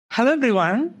Hello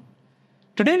everyone.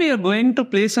 Today we are going to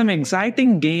play some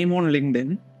exciting game on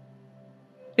LinkedIn.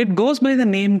 It goes by the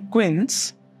name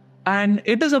Quints and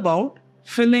it is about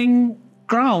filling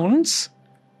crowns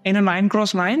in a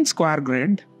 9x9 square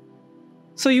grid.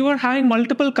 So you are having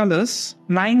multiple colors,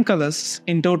 9 colors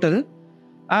in total,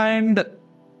 and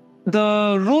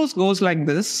the rules goes like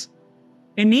this.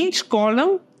 In each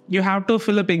column you have to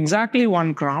fill up exactly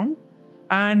one crown,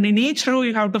 and in each row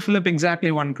you have to fill up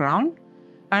exactly one crown.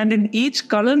 And in each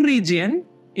color region,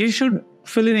 you should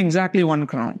fill in exactly one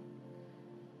crown.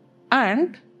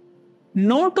 And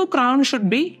no two crowns should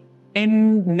be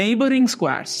in neighboring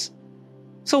squares.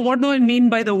 So what do I mean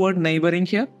by the word neighboring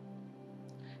here?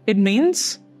 It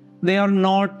means they are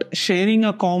not sharing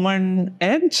a common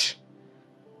edge,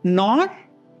 nor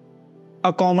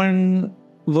a common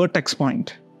vertex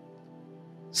point.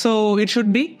 So it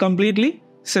should be completely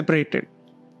separated.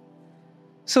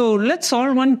 So let's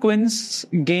solve one Quints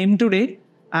game today,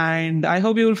 and I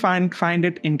hope you will find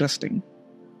it interesting.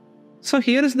 So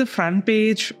here is the front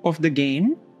page of the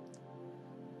game.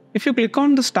 If you click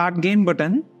on the start game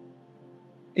button,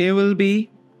 you will be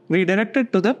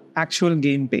redirected to the actual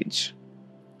game page.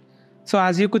 So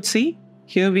as you could see,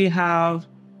 here we have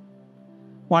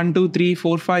 1, 2, 3,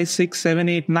 4, 5, 6, 7,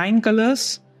 8, 9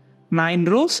 colors, 9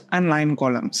 rows and 9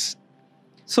 columns.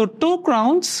 So 2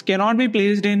 crowns cannot be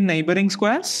placed in neighboring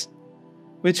squares,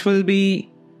 which will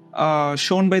be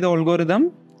shown by the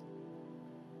algorithm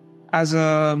as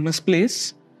a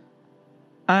misplace.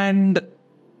 And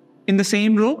in the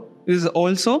same row is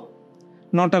also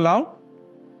not allowed.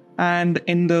 And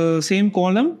in the same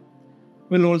column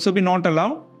will also be not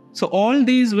allowed. So all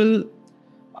these will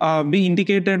be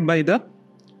indicated by the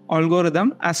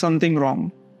algorithm as something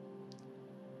wrong.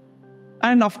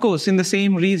 And of course, in the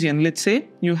same region, let's say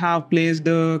you have placed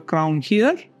the crown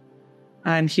here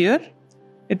and here,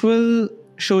 it will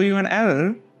show you an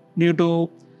error due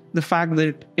to the fact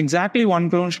that exactly one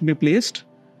crown should be placed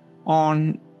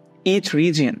on each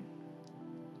region.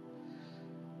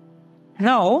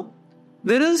 Now,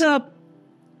 there is a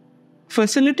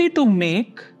facility to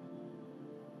make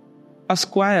a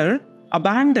square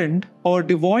abandoned or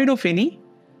devoid of any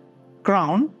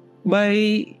crown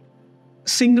by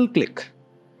single click.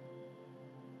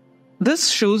 This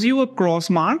shows you a cross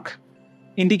mark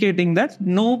indicating that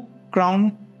no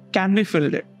crown can be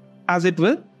filled in, as it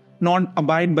will not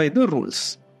abide by the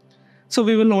rules. So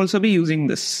we will also be using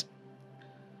this.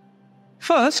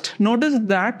 First, notice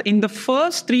that in the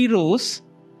first 3 rows,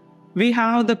 we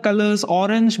have the colors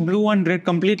orange, blue and red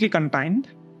completely contained.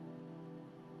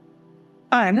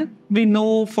 And we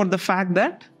know for the fact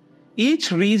that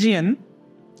each region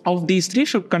of these 3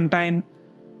 should contain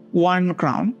one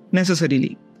crown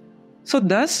necessarily. So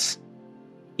thus,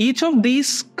 each of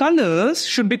these colors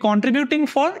should be contributing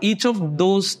for each of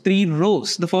those 3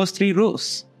 rows, the first 3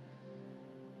 rows.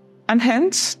 And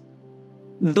hence,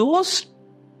 those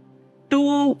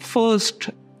 2 first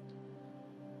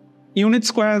unit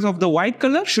squares of the white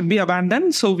color should be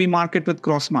abandoned, so we mark it with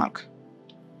cross mark.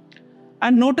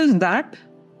 And notice that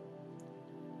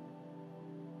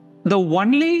the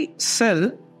only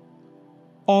cell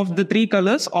of the 3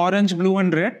 colors, orange, blue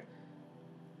and red,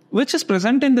 which is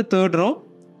present in the 3rd row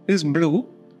is blue,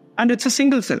 and it's a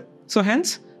single cell. So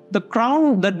hence, the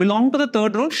crown that belongs to the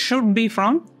 3rd row should be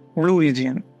from blue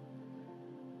region.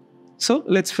 So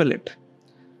let's fill it.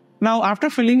 Now after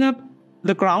filling up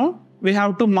the crown, we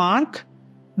have to mark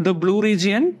the blue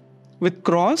region with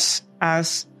cross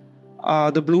as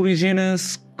the blue region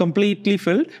is completely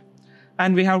filled,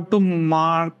 and we have to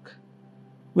mark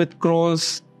with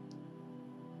cross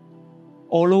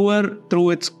all over through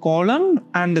its column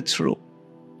and its row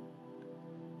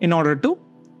in order to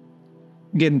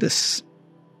get this.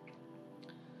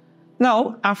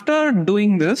 Now, after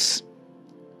doing this,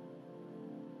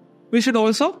 we should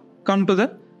also come to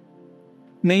the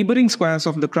neighboring squares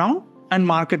of the crown and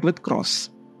mark it with cross.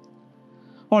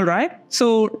 Alright,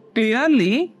 so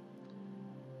clearly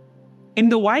in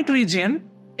the white region,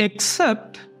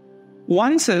 except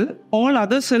one cell, all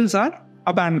other cells are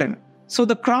abandoned. So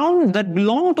the crown that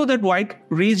belongs to that white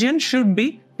region should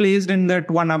be placed in that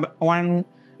one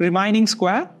remaining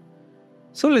square.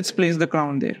 So let's place the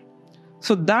crown there.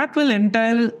 So that will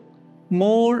entail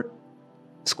more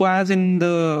squares in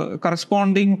the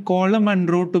corresponding column and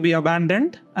row to be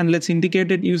abandoned, and let's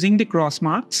indicate it using the cross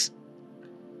marks.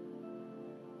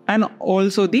 And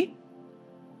also the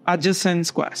adjacent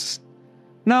squares.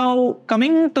 Now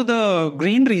coming to the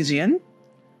green region,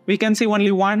 we can see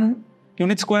only one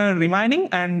unit square remaining,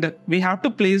 and we have to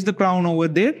place the crown over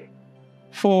there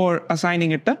for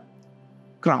assigning it a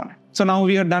crown. So now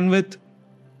we are done with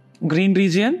green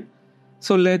region.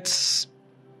 So let's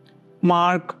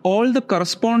mark all the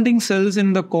corresponding cells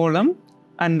in the column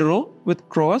and row with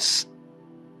cross.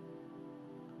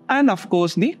 And of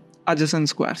course the adjacent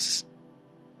squares.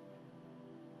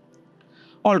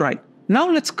 Alright, now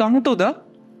let's come to the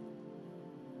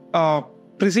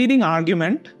preceding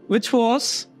argument, which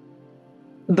was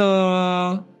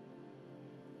the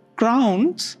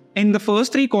crowns in the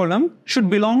first three columns should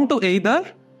belong to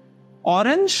either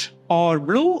orange or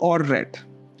blue or red.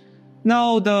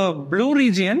 Now the blue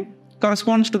region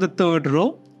corresponds to the third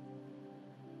row.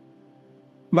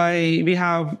 We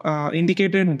have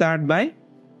indicated that by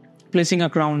placing a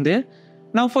crown there.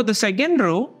 Now for the second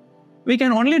row, we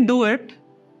can only do it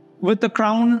with the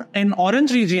crown in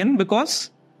orange region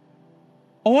because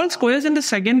all squares in the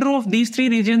second row of these three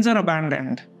regions are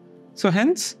abandoned. So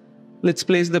hence, let's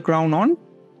place the crown on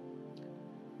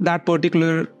that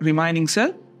particular remaining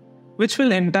cell, which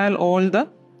will entail all the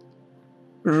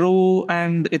row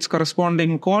and its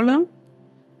corresponding column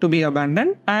to be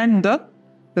abandoned, and the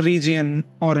region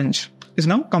orange is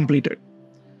now completed.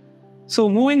 So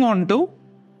moving on to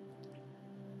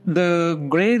the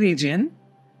gray region,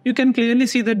 you can clearly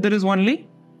see that there is only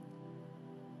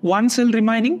one cell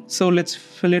remaining. So let's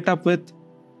fill it up with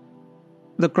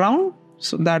the crown.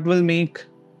 So that will make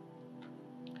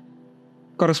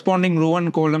corresponding row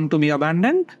and column to be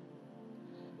abandoned.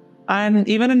 And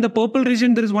even in the purple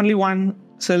region, there is only one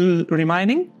cell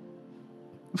remaining.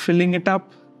 Filling it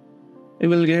up, we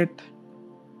will get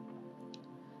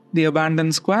the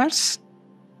abandoned squares.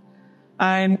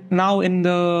 And now in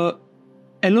the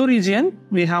yellow region,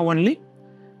 we have only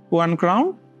one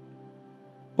crown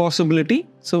possibility.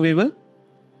 So we will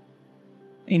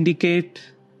indicate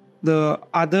the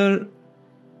other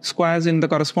squares in the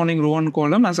corresponding row and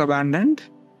column as abandoned.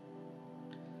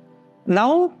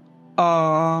 Now,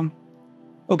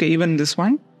 even this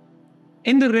one.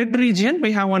 In the red region,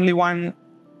 we have only one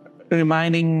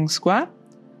remaining square.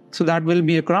 So that will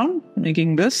be a crown,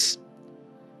 making this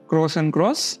cross and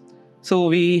cross. So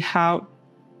we have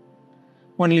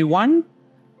only one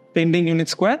pending unit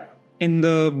square in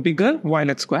the bigger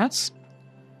violet squares.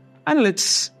 And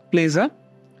let's place a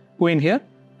queen here,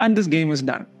 and this game is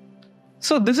done.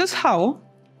 So this is how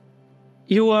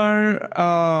you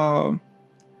are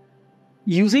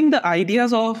using the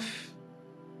ideas of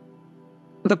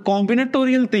the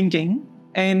combinatorial thinking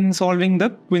in solving the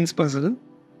queen's puzzle.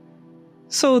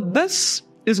 So this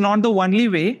is not the only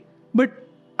way, but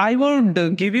I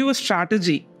would give you a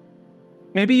strategy.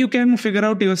 Maybe you can figure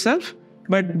out yourself,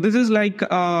 but this is like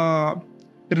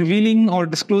revealing or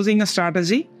disclosing a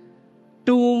strategy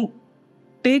to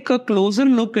take a closer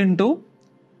look into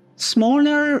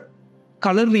smaller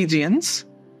color regions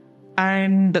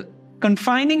and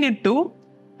confining it to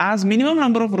as minimum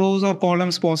number of rows or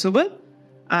columns possible,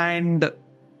 and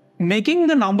making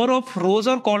the number of rows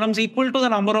or columns equal to the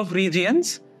number of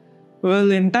regions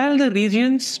will entail the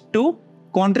regions to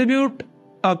contribute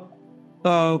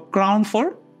a crown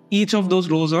for each of those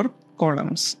rows or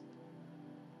columns.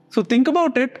 So think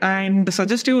about it and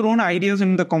suggest your own ideas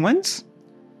in the comments.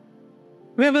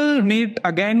 We will meet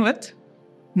again with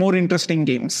more interesting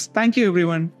games. Thank you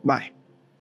everyone. Bye.